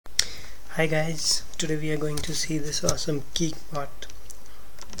Hi guys, today we are going to see this awesome Keek bot.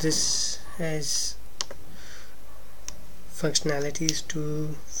 This has functionalities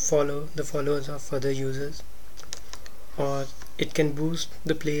to follow the followers of other users, or it can boost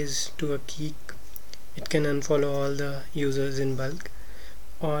the plays to a Keek. It can unfollow all the users in bulk,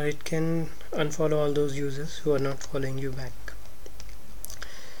 or it can unfollow all those users who are not following you back.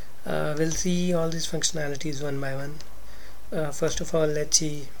 We'll see all these functionalities one by one. First of all, let's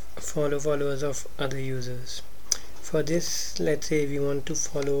see follow followers of other users. For this, let's say we want to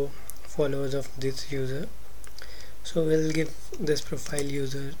follow followers of this user, so we'll give this profile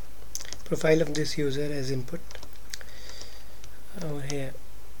of this user as input over here.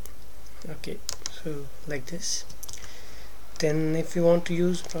 Okay, so like this. Then if you want to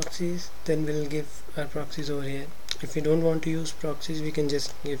use proxies, then we'll give our proxies over here. If we don't want to use proxies, we can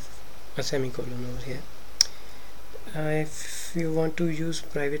just give a semicolon over here. If you want to use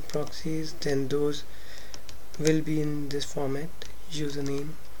private proxies, then those will be in this format: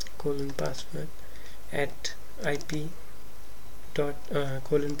 username colon password at IP dot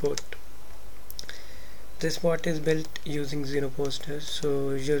colon port. This bot is built using zennoposter, so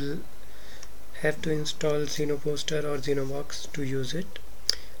you'll have to install zennoposter or zennobox to use it.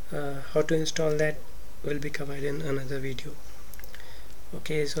 How to install that will be covered in another video.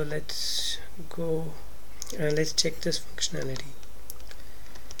 Okay, so let's go. Let's check this functionality.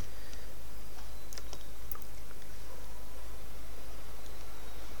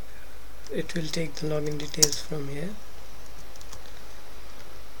 It will take the login details from here.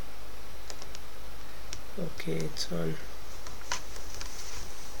 Okay, it's on.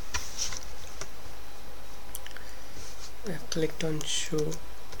 I've clicked on show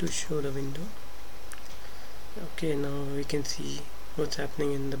to show the window. Okay, now we can see what's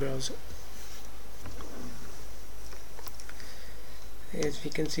happening in the browser. As we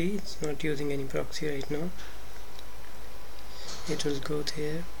can see, it's not using any proxy right now. It will go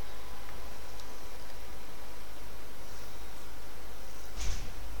there.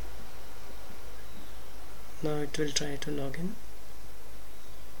 Now it will try to log in.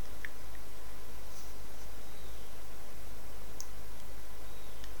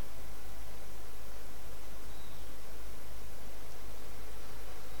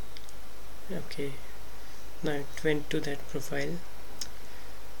 Okay, now it went to that profile.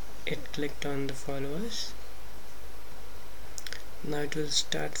 It clicked on the followers. Now it will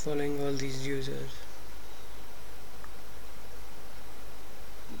start following all these users.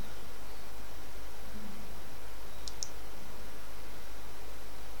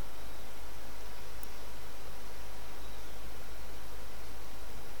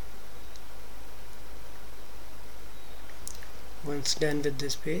 Once done with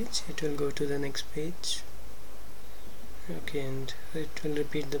this page, it will go to the next page. Okay, and it will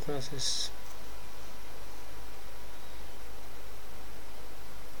repeat the process.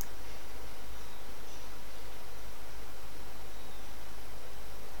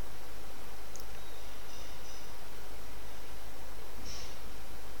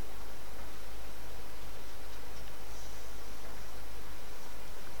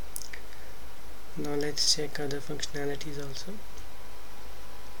 Now let's check other functionalities also.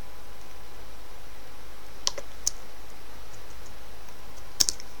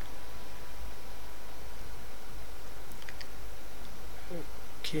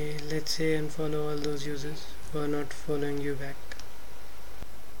 Okay, let's say unfollow all those users who are not following you back.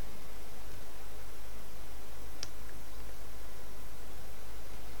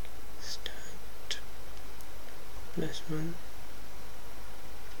 Start +1.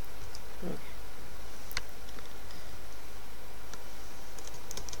 Okay.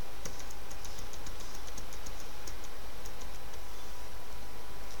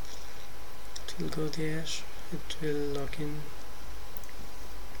 It will go there. It will log in.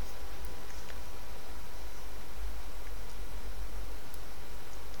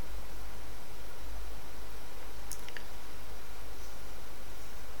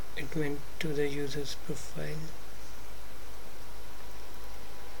 It went to the user's profile.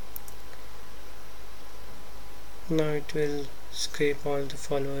 Now it will scrape all the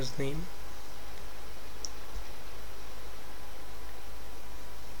followers' name.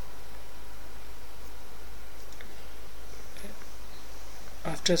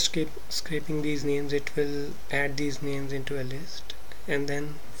 After scraping these names, it will add these names into a list, and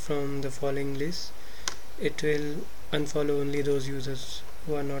then from the following list it will unfollow only those users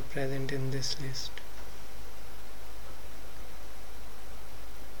who are not present in this list.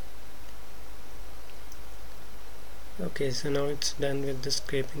 Okay, so now it's done with the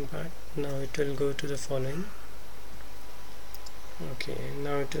scraping part. Now it will go to the following. Okay,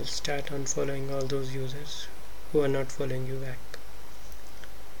 now it will start unfollowing all those users who are not following you back.